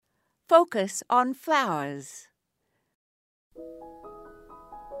focus on flowers.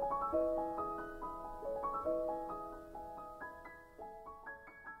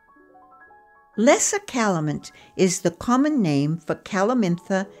 Lesser calamint is the common name for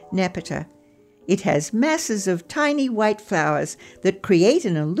Calamintha nepeta. It has masses of tiny white flowers that create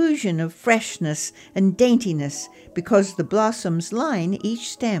an illusion of freshness and daintiness because the blossoms line each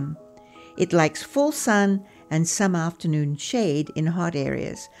stem. It likes full sun and some afternoon shade in hot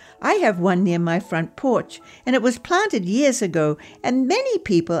areas. I have one near my front porch, and it was planted years ago, and many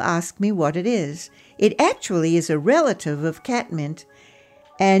people ask me what it is. It actually is a relative of catmint,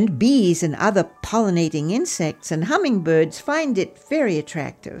 and bees and other pollinating insects and hummingbirds find it very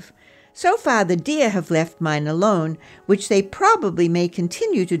attractive. So far the deer have left mine alone, which they probably may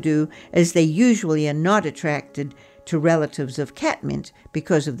continue to do, as they usually are not attracted to relatives of catmint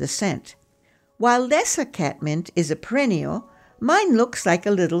because of the scent. While lesser catmint is a perennial, mine looks like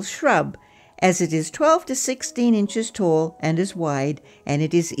a little shrub, as it is 12 to 16 inches tall and is wide, and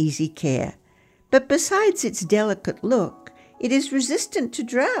it is easy care. But besides its delicate look, it is resistant to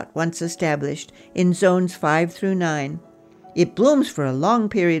drought once established in zones 5 through 9. It blooms for a long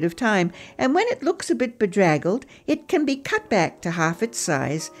period of time, and when it looks a bit bedraggled, it can be cut back to half its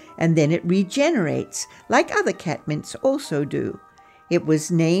size, and then it regenerates, like other catmints also do. It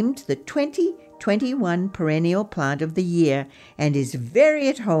was named the 2021 Perennial Plant of the Year and is very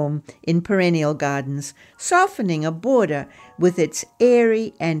at home in perennial gardens, softening a border with its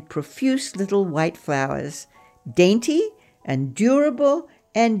airy and profuse little white flowers. Dainty and durable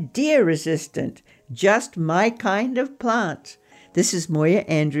and deer-resistant, just my kind of plant. This is Moya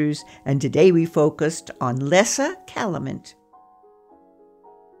Andrews, and today we focused on lesser calamint.